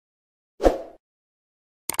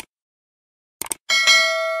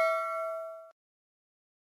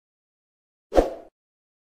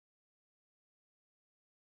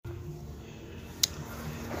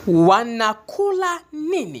Wanakula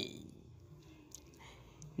nini?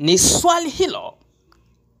 Ni swali hilo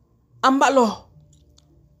ambalo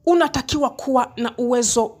unatakiwa kuwa na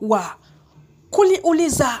uwezo wa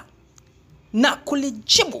kuliuliza na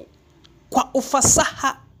kulijibu kwa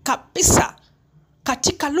ufasaha kabisa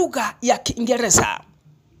katika lugha ya Kiingereza.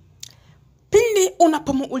 Pindi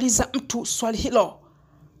unapomuuliza mtu swali hilo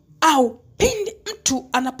au pindi mtu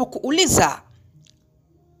anapokuuliza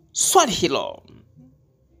swali hilo.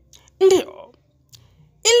 Ndio,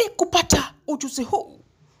 ili kupata ujuzi huu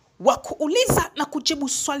wa kuuliza na kujibu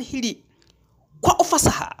swali hili kwa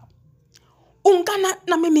ufasaha, ungana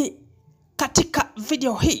na mimi katika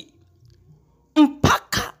video hii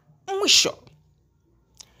mpaka mwisho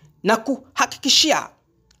na kuhakikishia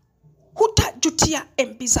hutajutia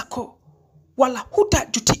MB zako wala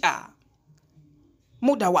hutajutia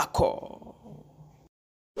muda wako.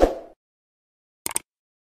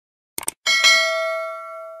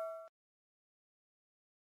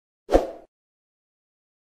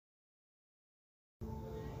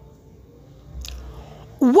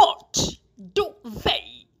 What do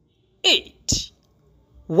they eat?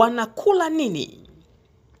 Wanakula nini?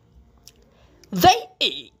 They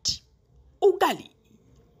eat ugali.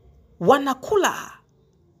 Wanakula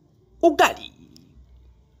ugali.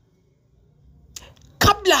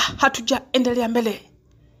 Kabla hatujaendelea mbele,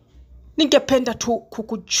 ningependa tu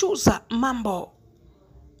kukujuza mambo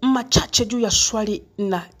machache juu ya swali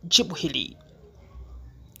na jibu hili.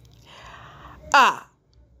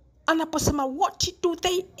 Anaposema what do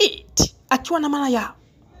they eat, akiwa na maana ya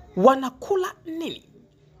wanakula nini,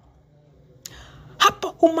 hapo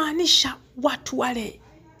humaanisha watu wale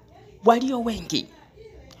walio wengi.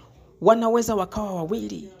 Wanaweza wakawa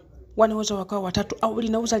wawili, wanaweza wakawa watatu, au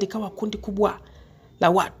linaweza likawa kundi kubwa la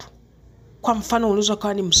watu. Kwa mfano, unaweza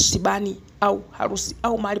kawa ni msibani au harusi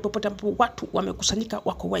au mahali popote ambapo watu wamekusanyika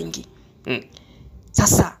wako wengi.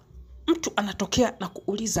 Sasa mtu anatokea na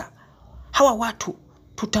kuuliza, hawa watu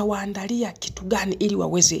tutawaandalia kitu gani ili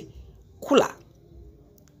waweze kula?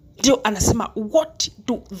 Ndio anasema what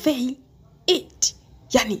do they eat?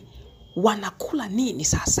 Yani wanakula nini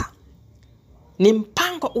sasa? Ni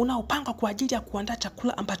mpango unaopangwa kwa ajili ya kuandaa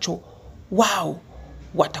chakula ambacho wao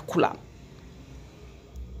watakula.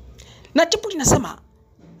 Na jibu linasema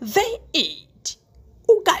they eat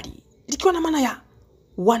ugali, likiwa na maana ya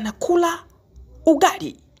wanakula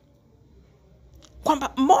ugali.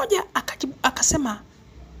 Kwamba mmoja akajibu akasema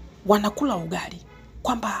wanakula ugali,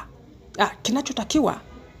 kwamba kinachotakiwa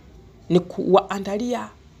ni kuwaandalia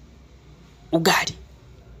ugali.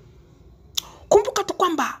 Kumbuka tu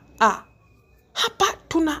kwamba hapa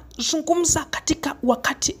tunazungumza katika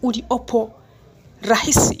wakati uliopo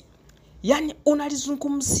rahisi. Yani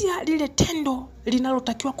unalizungumzia lile tendo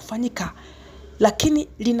linalotakiwa kufanyika, lakini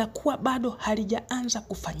linakuwa bado halijaanza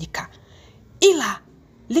kufanyika, ila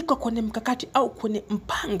liko kwenye mkakati au kwenye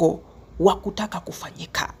mpango wa kutaka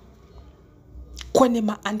kufanyika, kwenye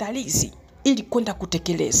maandalizi ili kwenda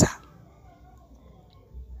kutekeleza.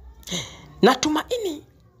 Natumaini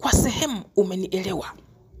kwa sehemu umenielewa.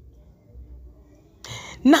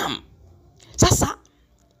 Naam, sasa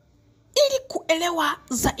ili kuelewa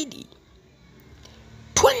zaidi,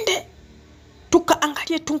 twende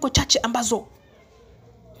tukaangalie tungo chache ambazo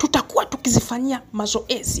tutakuwa tukizifanyia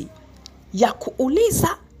mazoezi ya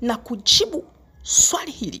kuuliza na kujibu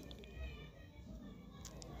swali hili,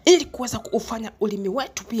 ili kuweza kuufanya ulimi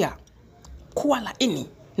wetu pia kuwa laini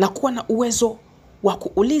na kuwa na uwezo wa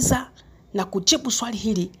kuuliza na kujibu swali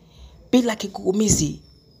hili bila kigugumizi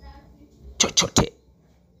chochote.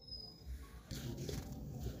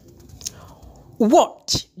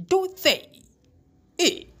 What do they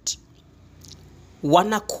eat?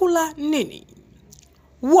 Wanakula nini?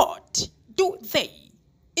 What do they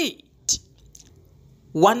eat?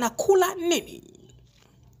 Wanakula nini?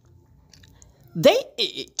 They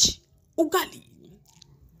eat ugali.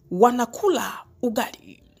 Wanakula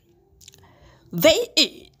ugali. They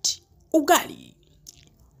eat ugali.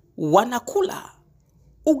 Wanakula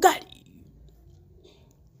ugali.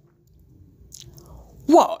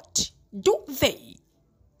 What do they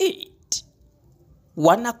eat?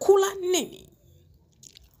 Wanakula nini?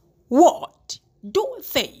 What do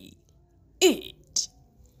they eat?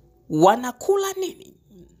 Wanakula nini?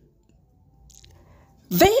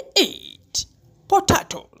 They eat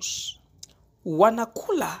potatoes.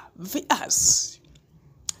 Wanakula viazi.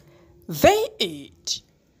 They eat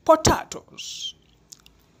potatoes.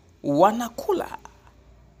 Wanakula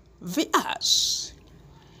viazi.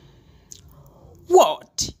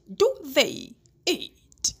 What do they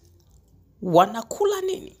eat? Wanakula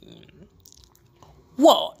nini?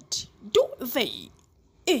 What do they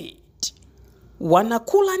eat?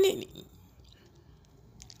 Wanakula nini?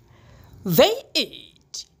 They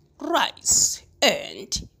eat rice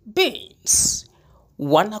and beans.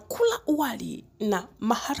 Wanakula wali na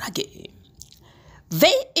maharage.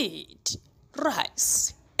 They eat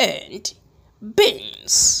rice and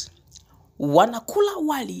beans. Wanakula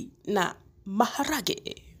wali na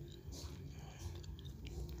maharage.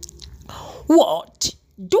 What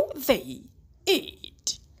do they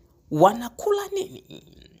eat? Wanakula nini?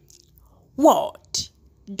 What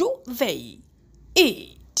do they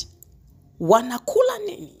eat? Wanakula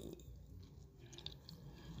nini?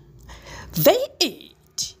 They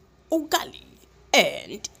eat ugali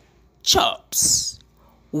and chops.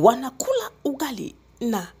 Wanakula ugali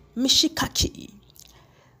na mishikaki.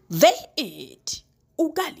 They eat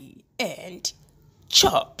ugali and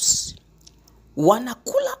chops.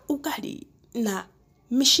 Wanakula ugali na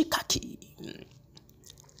mishikaki.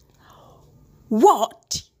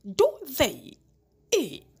 What do they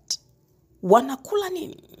eat? Wanakula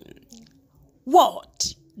nini?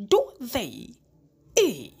 What do they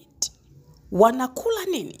eat? Wanakula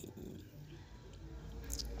nini?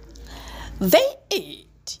 They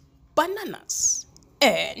eat bananas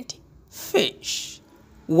and fish.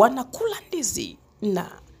 Wanakula ndizi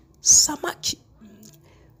na samaki.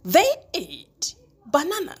 They eat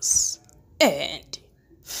bananas and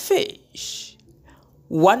fish.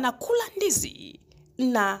 Wanakula ndizi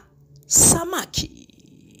na samaki.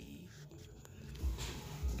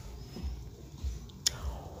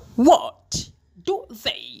 What do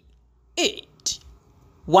they eat?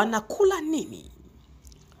 Wanakula nini?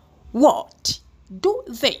 What do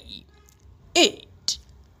they eat?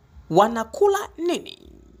 Wanakula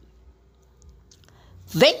nini?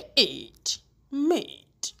 They eat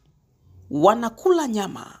meat. Wanakula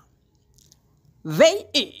nyama. They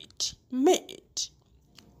eat meat.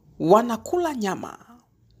 Wanakula nyama.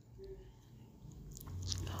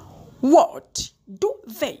 What do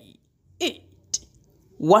they eat?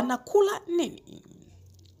 Wanakula nini?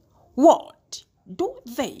 What do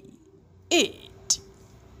they eat?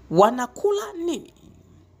 Wanakula nini?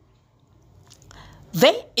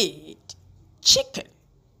 They eat chicken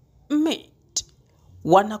meat.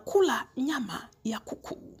 Wanakula nyama ya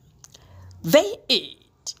kuku. They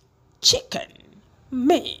eat chicken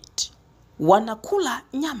meat. Wanakula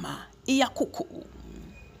nyama ya kuku.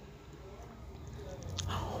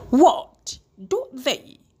 What do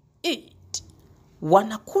they eat?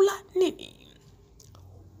 Wanakula nini?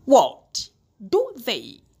 What do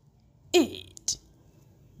they eat?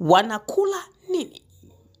 Wanakula nini?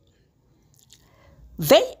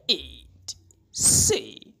 They eat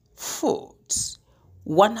seafoods.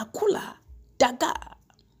 Wanakula dagaa.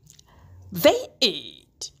 They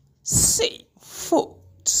eat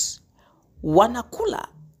seafoods. Wanakula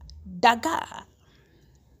dagaa.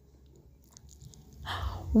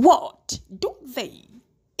 What do they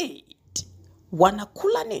eat?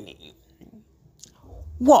 Wanakula nini?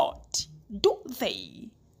 What do they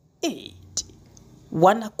eat?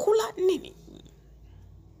 Wanakula nini?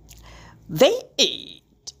 They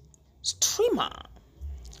eat streamer.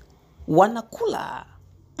 Wanakula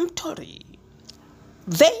mtori.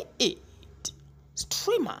 They eat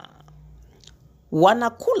streamer.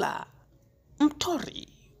 Wanakula mtori.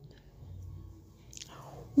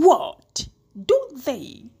 What do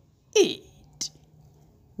they eat?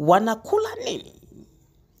 Wanakula nini?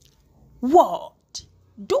 What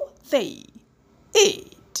do they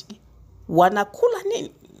eat? Wanakula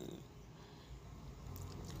nini?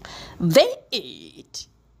 They eat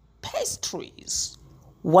pastries.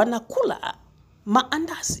 Wanakula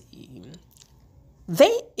maandazi.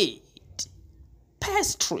 They eat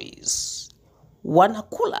pastries.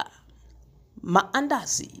 Wanakula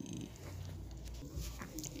maandazi.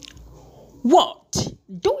 What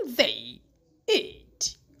do they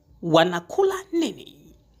eat? Wanakula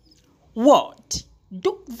nini? What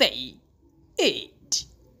do they eat?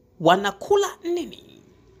 Wanakula nini?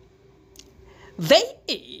 They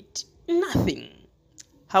eat nothing.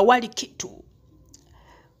 Hawali kitu.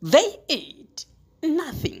 They eat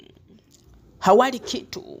nothing. Hawali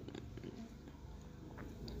kitu.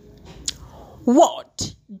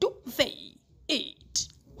 What do they eat?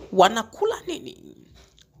 Wanakula nini?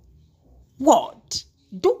 What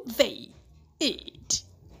do they eat?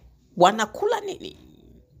 Wanakula nini?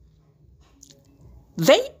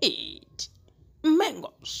 They eat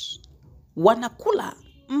mangoes. Wanakula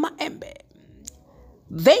maembe.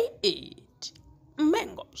 They eat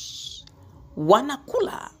mangoes.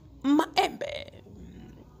 Wanakula maembe.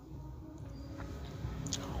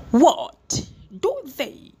 What do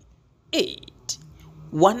they eat?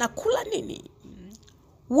 Wanakula nini?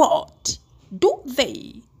 What do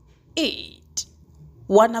they eat?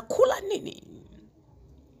 Wanakula nini?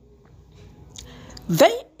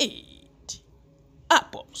 They eat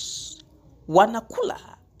apples. Wanakula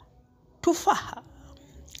tufaha.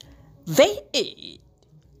 They eat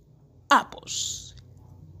apples.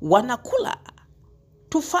 Wanakula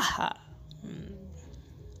tufaha.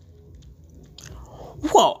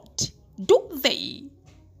 What do they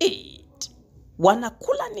eat?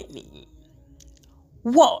 Wanakula nini?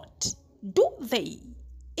 What do they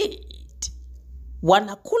eat?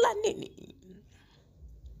 Wanakula nini?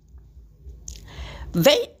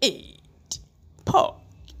 They eat pork.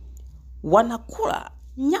 Wanakula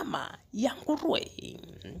nyama ya nguruwe.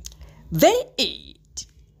 They eat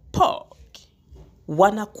pork.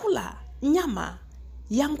 Wanakula nyama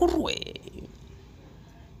ya nguruwe.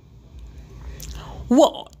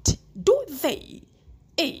 What do they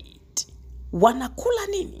eat? Wanakula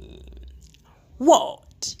nini?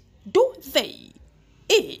 What do they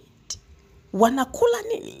eat? Wanakula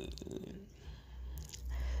nini?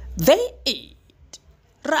 They eat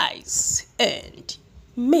rice and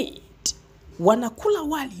meat. Wanakula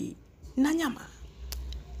wali na nyama.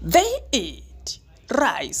 They eat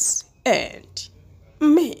rice and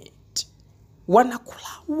meat.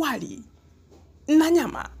 Wanakula wali na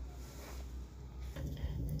nyama.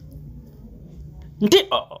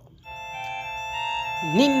 Ndio,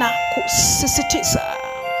 ninakusisitiza.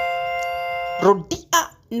 Rudia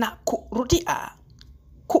na kurudia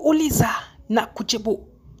kuuliza na kujibu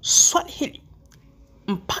swali hili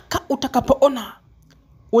mpaka utakapoona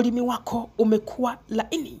ulimi wako umekuwa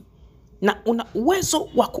laini na una uwezo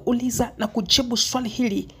wa kuuliza na kujibu swali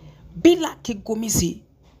hili bila kigumizi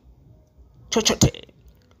chochote.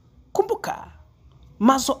 Kumbuka,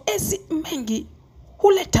 mazoezi mengi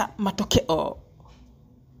huleta matokeo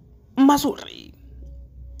mazuri.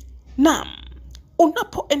 Naam,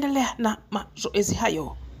 unapoendelea na mazoezi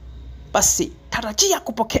hayo, basi tarajia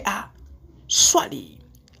kupokea swali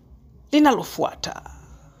linalofuata.